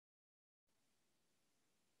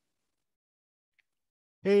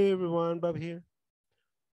Hey everyone, Bob here.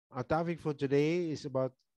 Our topic for today is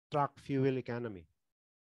about truck fuel economy.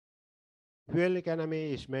 Fuel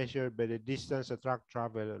economy is measured by the distance a truck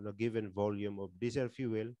travels on a given volume of diesel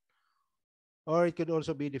fuel, or it could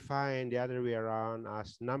also be defined the other way around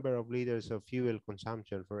as number of liters of fuel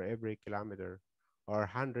consumption for every kilometer or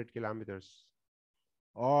 100 kilometers,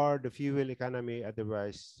 or the fuel economy,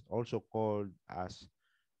 otherwise also called as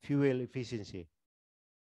fuel efficiency.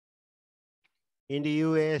 In the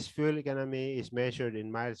US, fuel economy is measured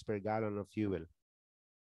in miles per gallon of fuel.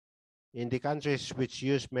 In the countries which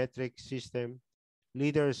use metric system,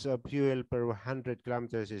 liters of fuel per 100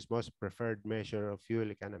 kilometers is most preferred measure of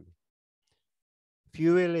fuel economy.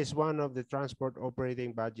 Fuel is one of the transport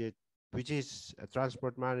operating budget, which is a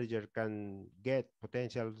transport manager can get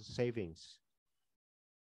potential savings.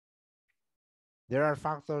 There are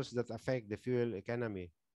factors that affect the fuel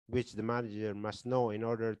economy, which the manager must know in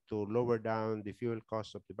order to lower down the fuel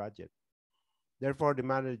cost of the budget. Therefore, the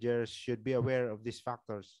managers should be aware of these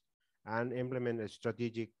factors and implement a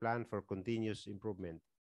strategic plan for continuous improvement.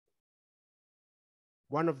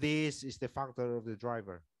 One of these is the factor of the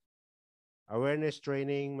driver. Awareness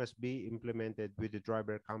training must be implemented with the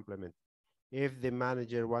driver complement if the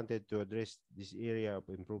manager wanted to address this area of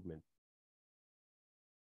improvement.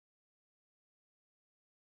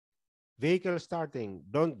 Vehicle starting.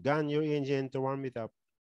 Don't gun your engine to warm it up.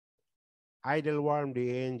 Idle warm the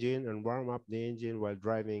engine and warm up the engine while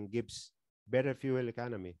driving gives better fuel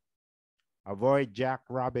economy. Avoid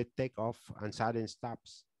jackrabbit takeoff and sudden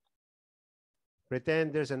stops.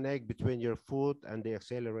 Pretend there's an egg between your foot and the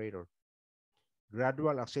accelerator.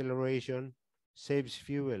 Gradual acceleration saves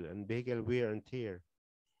fuel and vehicle wear and tear.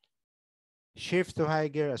 Shift to high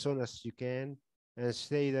gear as soon as you can and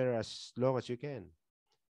stay there as long as you can.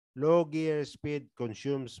 Low gear speed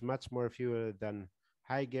consumes much more fuel than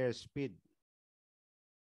high gear speed.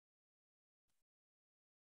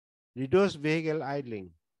 Reduce vehicle idling.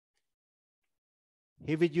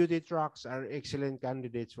 Heavy duty trucks are excellent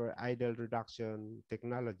candidates for idle reduction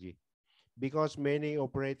technology because many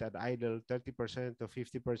operate at idle 30% to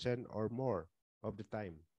 50% or more of the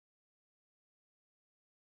time.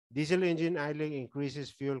 Diesel engine idling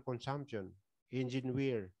increases fuel consumption, engine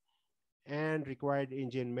wear, and required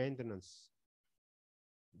engine maintenance.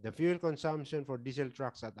 The fuel consumption for diesel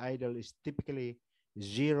trucks at idle is typically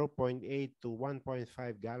zero point 0.8 to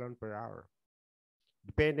 1.5 gallon per hour,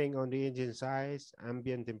 depending on the engine size,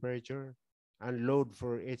 ambient temperature, and load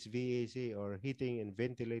for HVAC or heating and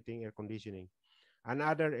ventilating air conditioning, and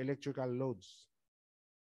other electrical loads.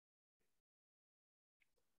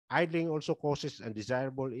 Idling also causes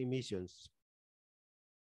undesirable emissions.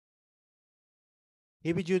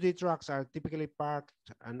 Heavy duty trucks are typically parked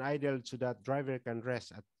and idled so that driver can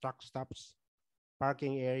rest at truck stops,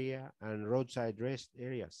 parking area, and roadside rest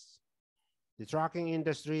areas. The trucking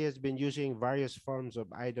industry has been using various forms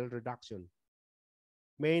of idle reduction.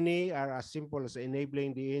 Many are as simple as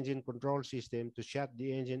enabling the engine control system to shut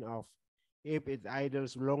the engine off if it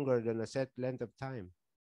idles longer than a set length of time.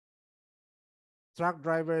 Truck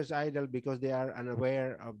drivers idle because they are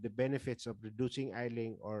unaware of the benefits of reducing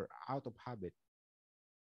idling or out of habit.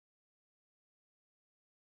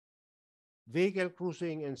 Vehicle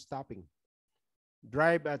cruising and stopping.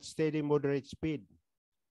 Drive at steady moderate speed.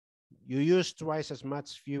 You use twice as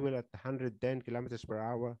much fuel at 110 kilometers per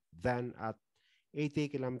hour than at 80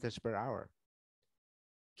 kilometers per hour.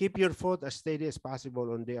 Keep your foot as steady as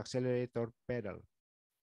possible on the accelerator pedal.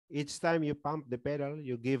 Each time you pump the pedal,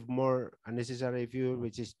 you give more unnecessary fuel,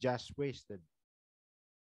 which is just wasted.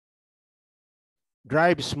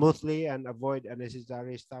 Drive smoothly and avoid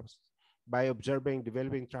unnecessary stops by observing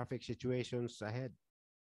developing traffic situations ahead.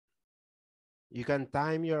 You can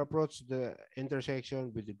time your approach to the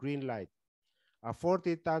intersection with the green light. A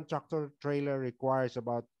 40-ton tractor trailer requires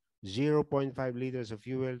about zero point 0.5 liters of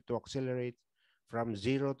fuel to accelerate from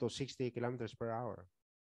 0 to 60 kilometers per hour.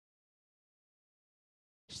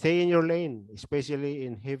 Stay in your lane, especially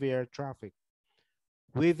in heavier traffic.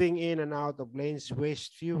 Weaving in and out of lanes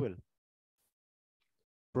wastes fuel.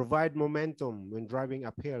 Provide momentum when driving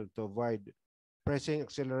uphill to avoid pressing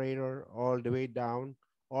accelerator all the way down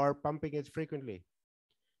or pumping it frequently.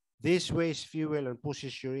 This wastes fuel and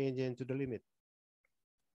pushes your engine to the limit.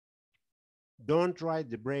 Don't ride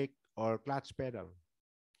the brake or clutch pedal.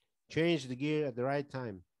 Change the gear at the right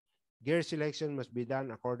time. Gear selection must be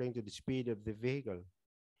done according to the speed of the vehicle.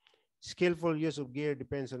 Skillful use of gear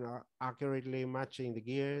depends on accurately matching the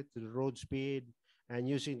gear to the road speed and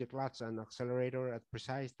using the clutch and accelerator at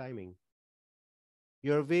precise timing.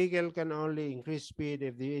 Your vehicle can only increase speed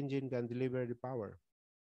if the engine can deliver the power.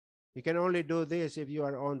 You can only do this if you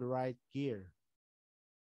are on the right gear.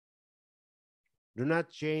 Do not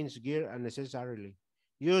change gear unnecessarily.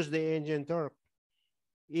 Use the engine torque.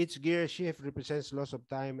 Each gear shift represents loss of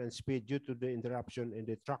time and speed due to the interruption in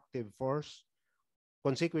the tractive force.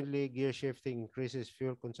 Consequently, gear shifting increases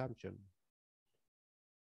fuel consumption.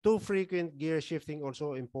 Too frequent gear shifting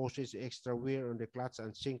also imposes extra wear on the clutch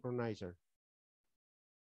and synchronizer.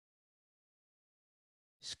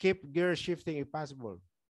 Skip gear shifting if possible.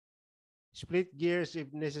 Split gears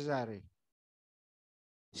if necessary.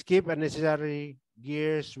 Skip unnecessary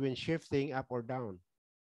gears when shifting up or down.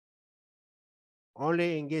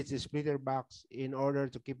 Only engage the splitter box in order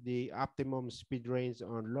to keep the optimum speed range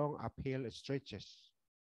on long uphill stretches.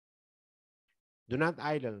 Do not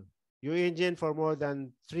idle your engine for more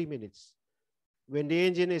than 3 minutes. When the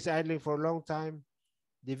engine is idling for a long time,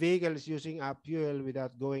 the vehicle is using up fuel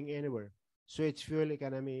without going anywhere, so its fuel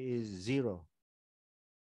economy is zero.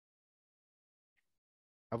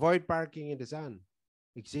 Avoid parking in the sun.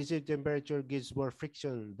 Excessive temperature gives more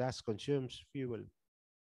friction, thus consumes fuel.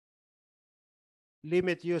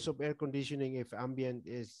 Limit use of air conditioning if ambient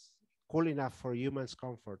is cool enough for humans'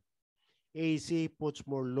 comfort. AC puts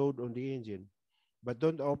more load on the engine, but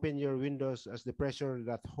don't open your windows as the pressure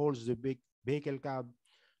that holds the big vehicle cab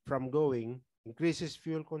from going increases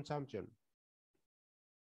fuel consumption.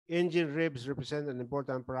 Engine revs represent an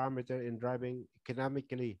important parameter in driving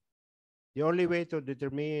economically. The only way to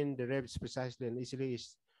determine the revs precisely and easily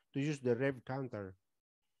is to use the rev counter.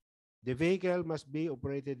 The vehicle must be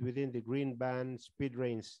operated within the green band speed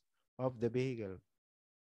range of the vehicle.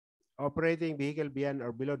 Operating vehicle beyond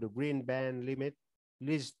or below the green band limit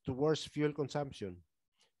leads to worse fuel consumption.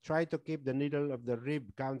 Try to keep the needle of the rev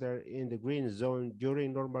counter in the green zone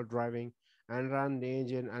during normal driving and run the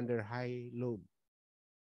engine under high load.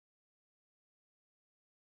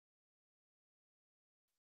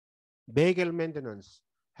 Vehicle maintenance.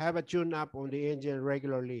 Have a tune-up on the engine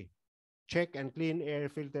regularly. Check and clean air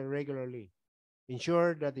filter regularly.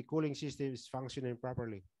 Ensure that the cooling system is functioning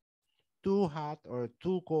properly. Too hot or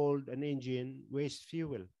too cold an engine wastes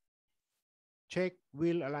fuel. Check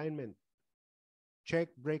wheel alignment. Check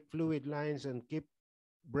brake fluid lines and keep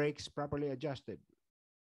brakes properly adjusted.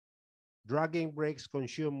 Dragging brakes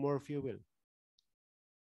consume more fuel.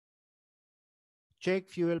 Check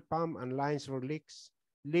fuel pump and lines for leaks.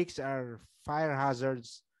 Leaks are fire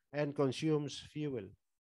hazards and consumes fuel.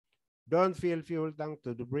 Don't fill fuel tank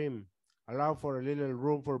to the brim. Allow for a little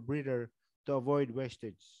room for breather to avoid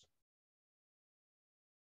wastage.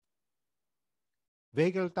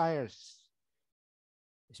 Vehicle tires.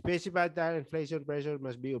 Specified tire inflation pressure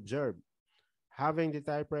must be observed. Having the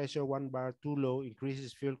tire pressure 1 bar too low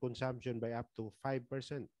increases fuel consumption by up to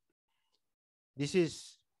 5%.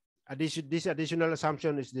 This additional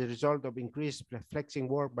assumption is the result of increased flexing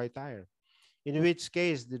work by tire, in which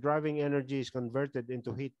case the driving energy is converted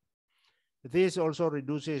into heat. This also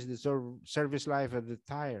reduces the service life of the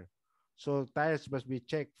tire, so tires must be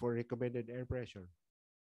checked for recommended air pressure.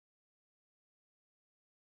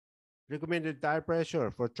 Recommended tire pressure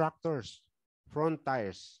for tractors, front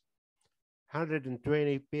tires,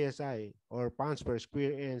 120 psi or pounds per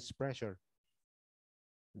square inch pressure.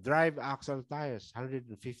 Drive axle tires,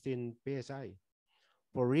 115 psi.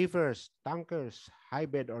 For reefers, tankers, high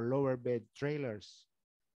bed or lower bed trailers,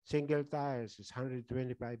 single tires is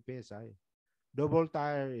 125 psi. Double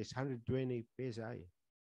tire is 120 psi.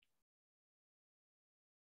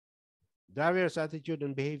 Driver's attitude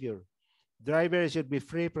and behavior. Drivers should be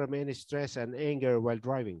free from any stress and anger while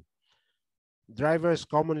driving. Drivers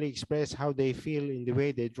commonly express how they feel in the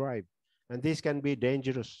way they drive, and this can be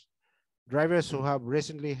dangerous. Drivers who have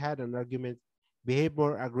recently had an argument behave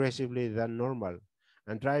more aggressively than normal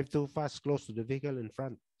and drive too fast close to the vehicle in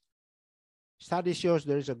front. Study shows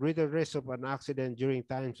there is a greater risk of an accident during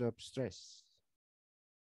times of stress.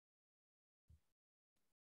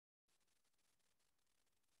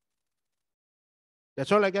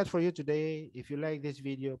 That's all I got for you today. If you like this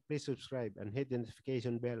video, please subscribe and hit the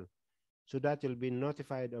notification bell so that you'll be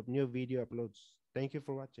notified of new video uploads. Thank you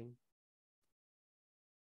for watching.